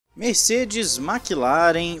Mercedes,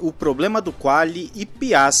 Mclaren, o problema do Qualy e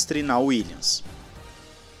Piastri na Williams.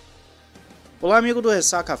 Olá amigo do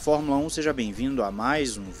Ressaca Fórmula 1, seja bem-vindo a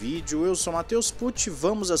mais um vídeo. Eu sou Matheus Pucci,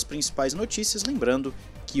 vamos às principais notícias, lembrando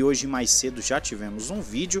que hoje mais cedo já tivemos um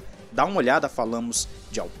vídeo, dá uma olhada, falamos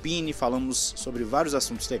de Alpine, falamos sobre vários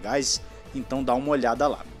assuntos legais, então dá uma olhada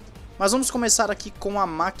lá. Mas vamos começar aqui com a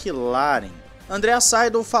McLaren. Andrea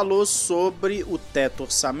Seidel falou sobre o teto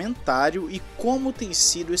orçamentário e como tem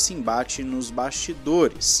sido esse embate nos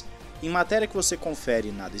bastidores. Em matéria que você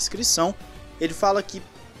confere na descrição, ele fala que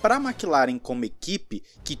para a McLaren como equipe,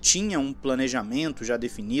 que tinha um planejamento já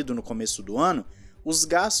definido no começo do ano, os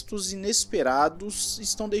gastos inesperados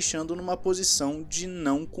estão deixando numa posição de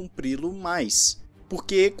não cumpri-lo mais,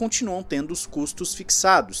 porque continuam tendo os custos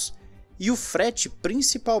fixados. E o frete,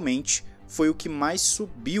 principalmente, foi o que mais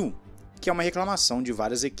subiu, que é uma reclamação de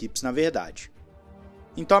várias equipes na verdade.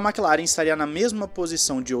 Então a McLaren estaria na mesma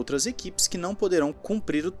posição de outras equipes que não poderão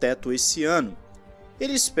cumprir o teto esse ano.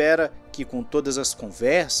 Ele espera que com todas as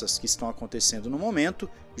conversas que estão acontecendo no momento,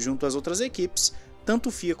 junto às outras equipes,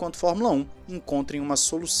 tanto FIA quanto Fórmula 1 encontrem uma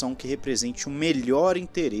solução que represente o melhor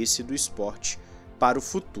interesse do esporte para o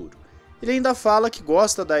futuro. Ele ainda fala que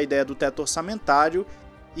gosta da ideia do teto orçamentário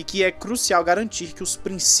e que é crucial garantir que os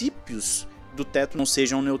princípios do teto não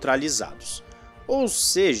sejam neutralizados. Ou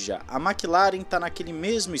seja, a McLaren está naquele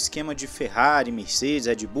mesmo esquema de Ferrari, Mercedes,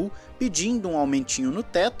 Red Bull, pedindo um aumentinho no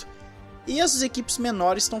teto, e as equipes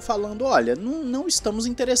menores estão falando, olha, não estamos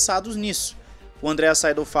interessados nisso. O Andrea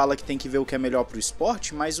Seidel fala que tem que ver o que é melhor para o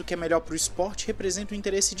esporte, mas o que é melhor para o esporte representa o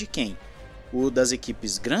interesse de quem? O das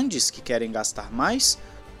equipes grandes que querem gastar mais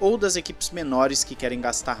ou das equipes menores que querem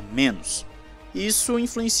gastar menos? Isso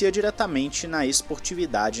influencia diretamente na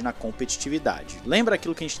esportividade, na competitividade. Lembra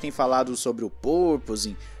aquilo que a gente tem falado sobre o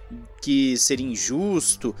porpoising, que seria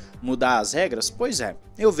injusto mudar as regras? Pois é,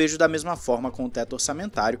 eu vejo da mesma forma com o teto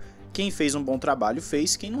orçamentário. Quem fez um bom trabalho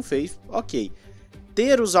fez, quem não fez, ok.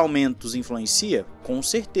 Ter os aumentos influencia? Com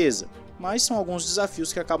certeza, mas são alguns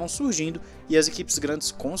desafios que acabam surgindo e as equipes grandes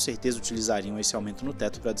com certeza utilizariam esse aumento no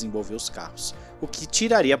teto para desenvolver os carros, o que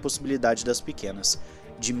tiraria a possibilidade das pequenas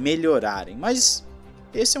de melhorarem. Mas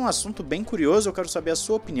esse é um assunto bem curioso, eu quero saber a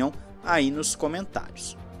sua opinião aí nos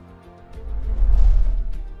comentários.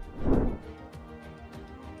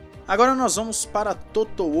 Agora nós vamos para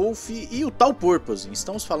Toto Wolff e o tal porpoising.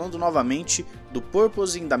 Estamos falando novamente do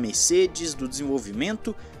porpoising da Mercedes, do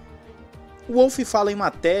desenvolvimento. O Wolff fala em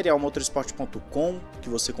matéria ao motorsport.com, que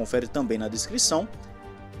você confere também na descrição,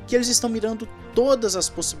 que eles estão mirando todas as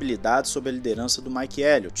possibilidades sob a liderança do Mike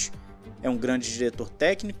Elliott. É um grande diretor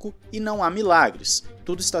técnico e não há milagres.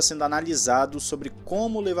 Tudo está sendo analisado sobre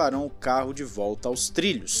como levarão o carro de volta aos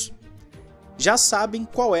trilhos. Já sabem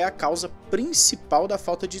qual é a causa principal da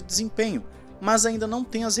falta de desempenho, mas ainda não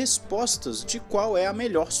têm as respostas de qual é a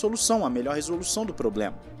melhor solução, a melhor resolução do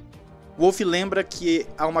problema. Wolff lembra que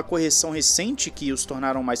há uma correção recente que os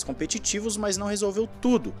tornaram mais competitivos, mas não resolveu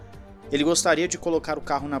tudo. Ele gostaria de colocar o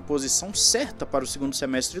carro na posição certa para o segundo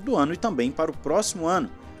semestre do ano e também para o próximo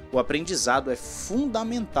ano. O aprendizado é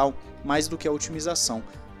fundamental, mais do que a otimização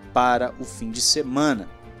para o fim de semana.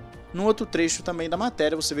 No outro trecho também da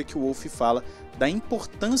matéria, você vê que o Wolff fala da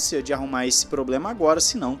importância de arrumar esse problema agora,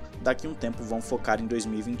 senão daqui a um tempo vão focar em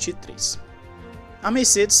 2023. A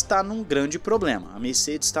Mercedes está num grande problema. A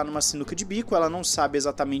Mercedes está numa sinuca de bico, ela não sabe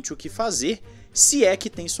exatamente o que fazer, se é que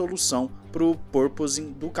tem solução para o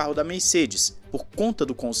porpoising do carro da Mercedes, por conta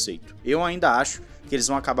do conceito. Eu ainda acho que eles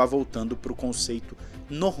vão acabar voltando para o conceito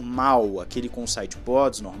normal, aquele com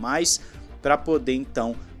sidepods normais, para poder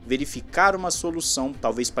então verificar uma solução,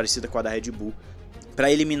 talvez parecida com a da Red Bull,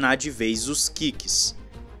 para eliminar de vez os kicks.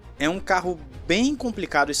 É um carro bem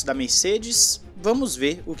complicado esse da Mercedes, vamos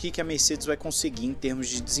ver o que a Mercedes vai conseguir em termos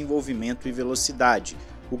de desenvolvimento e velocidade.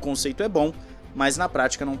 O conceito é bom, mas na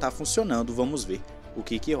prática não está funcionando, vamos ver o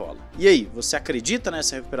que rola. E aí, você acredita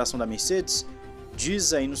nessa recuperação da Mercedes?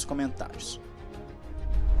 Diz aí nos comentários.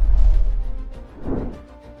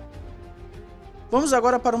 Vamos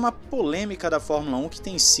agora para uma polêmica da Fórmula 1 que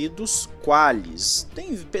tem sido os Qualys.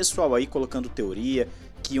 Tem pessoal aí colocando teoria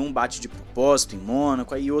que um bate de propósito em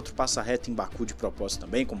Mônaco, aí outro passa reto em Baku de propósito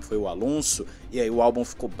também, como foi o Alonso, e aí o Albon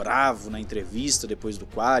ficou bravo na entrevista depois do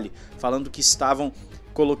Quali, falando que estavam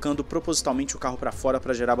colocando propositalmente o carro para fora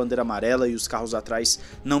para gerar bandeira amarela e os carros atrás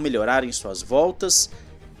não melhorarem suas voltas.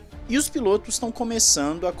 E os pilotos estão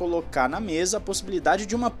começando a colocar na mesa a possibilidade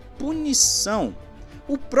de uma punição.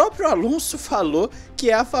 o próprio Alonso falou que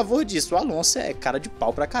é a favor disso. O Alonso é cara de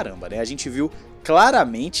pau pra caramba, né? A gente viu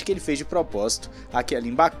claramente que ele fez de propósito aquela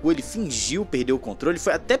em Baku, ele fingiu perder o controle,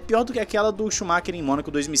 foi até pior do que aquela do Schumacher em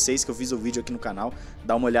Mônaco 2006, que eu fiz o vídeo aqui no canal,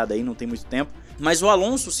 dá uma olhada aí, não tem muito tempo. Mas o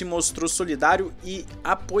Alonso se mostrou solidário e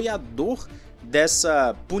apoiador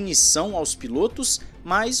dessa punição aos pilotos,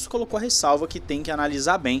 mas colocou a ressalva que tem que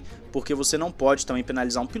analisar bem, porque você não pode também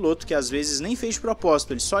penalizar um piloto que às vezes nem fez de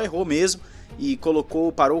propósito, ele só errou mesmo e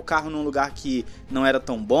parou o carro num lugar que não era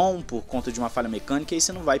tão bom por conta de uma falha mecânica, e aí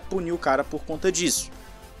você não vai punir o cara por conta disso.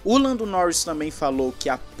 O Lando Norris também falou que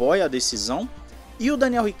apoia a decisão, e o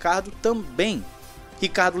Daniel Ricciardo também.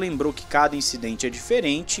 Ricciardo lembrou que cada incidente é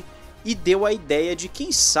diferente e deu a ideia de,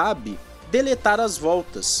 quem sabe, deletar as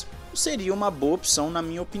voltas. Seria uma boa opção, na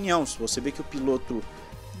minha opinião. Se você vê que o piloto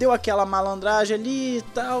deu aquela malandragem ali e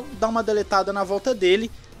tal, dá uma deletada na volta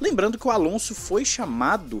dele. Lembrando que o Alonso foi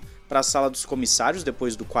chamado para a sala dos comissários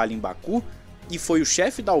depois do Qualy em Baku, e foi o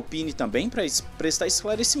chefe da Alpine também para prestar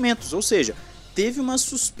esclarecimentos, ou seja, teve uma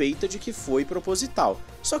suspeita de que foi proposital.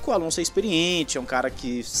 Só que o Alonso é experiente, é um cara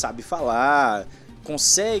que sabe falar,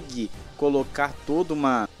 consegue colocar toda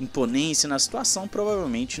uma imponência na situação,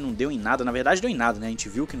 provavelmente não deu em nada. Na verdade deu em nada, né? A gente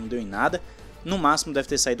viu que não deu em nada. No máximo deve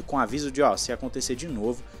ter saído com aviso de, ó, se acontecer de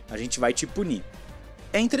novo, a gente vai te punir.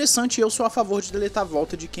 É interessante, eu sou a favor de deletar a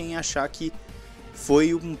volta de quem achar que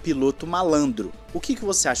foi um piloto malandro. O que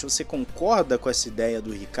você acha? Você concorda com essa ideia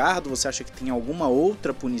do Ricciardo? Você acha que tem alguma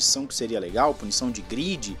outra punição que seria legal? Punição de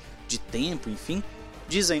grid, de tempo, enfim?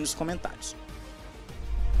 Diz aí nos comentários.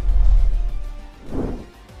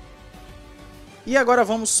 E agora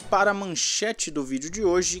vamos para a manchete do vídeo de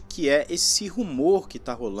hoje, que é esse rumor que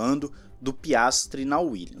está rolando do Piastri na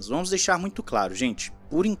Williams. Vamos deixar muito claro, gente,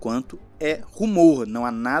 por enquanto é rumor, não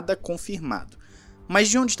há nada confirmado. Mas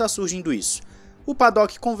de onde está surgindo isso? O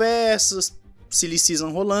paddock conversa, silly season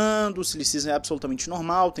rolando, silly season é absolutamente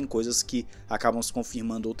normal, tem coisas que acabam se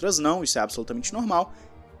confirmando, outras não, isso é absolutamente normal.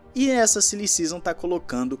 E essa silly season está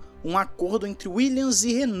colocando um acordo entre Williams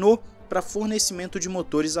e Renault para fornecimento de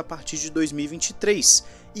motores a partir de 2023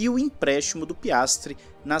 e o empréstimo do Piastri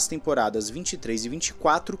nas temporadas 23 e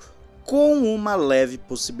 24, com uma leve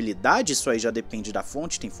possibilidade, isso aí já depende da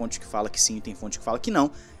fonte, tem fonte que fala que sim, tem fonte que fala que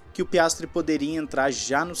não, que o Piastri poderia entrar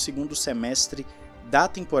já no segundo semestre da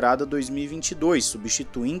temporada 2022,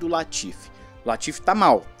 substituindo o Latifi. O Latifi tá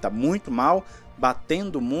mal, tá muito mal,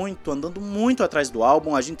 batendo muito, andando muito atrás do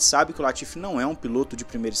álbum. A gente sabe que o Latifi não é um piloto de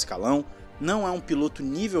primeiro escalão, não é um piloto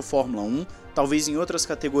nível Fórmula 1, talvez em outras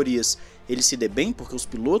categorias ele se dê bem, porque os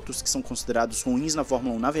pilotos que são considerados ruins na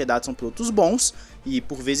Fórmula 1 na verdade são pilotos bons e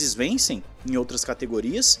por vezes vencem em outras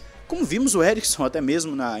categorias, como vimos o Ericsson até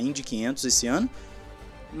mesmo na Indy 500 esse ano.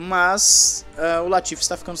 Mas o Latifi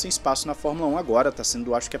está ficando sem espaço na Fórmula 1 agora, está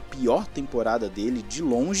sendo, acho que, a pior temporada dele de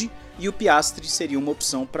longe, e o Piastri seria uma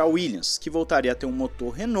opção para a Williams, que voltaria a ter um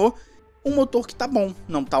motor Renault, um motor que está bom,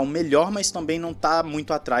 não está o melhor, mas também não está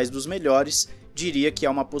muito atrás dos melhores, diria que é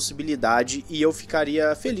uma possibilidade, e eu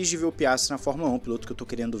ficaria feliz de ver o Piastri na Fórmula 1, piloto que eu estou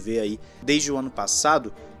querendo ver aí desde o ano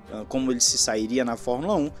passado, como ele se sairia na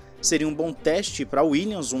Fórmula 1, seria um bom teste para a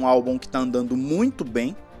Williams, um álbum que está andando muito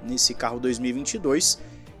bem nesse carro 2022,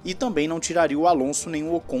 e também não tiraria o Alonso nem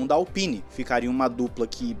o Ocon da Alpine. Ficaria uma dupla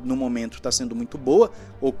que no momento está sendo muito boa.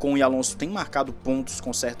 Ocon e Alonso têm marcado pontos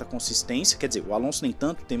com certa consistência, quer dizer, o Alonso nem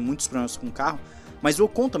tanto, tem muitos problemas com o carro, mas o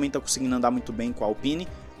Ocon também está conseguindo andar muito bem com a Alpine.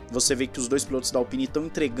 Você vê que os dois pilotos da Alpine estão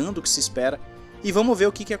entregando o que se espera, e vamos ver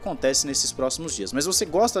o que acontece nesses próximos dias. Mas você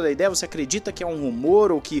gosta da ideia? Você acredita que é um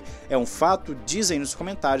rumor ou que é um fato? Diz aí nos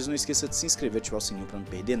comentários, não esqueça de se inscrever e ativar o sininho para não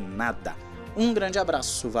perder nada. Um grande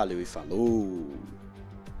abraço, valeu e falou!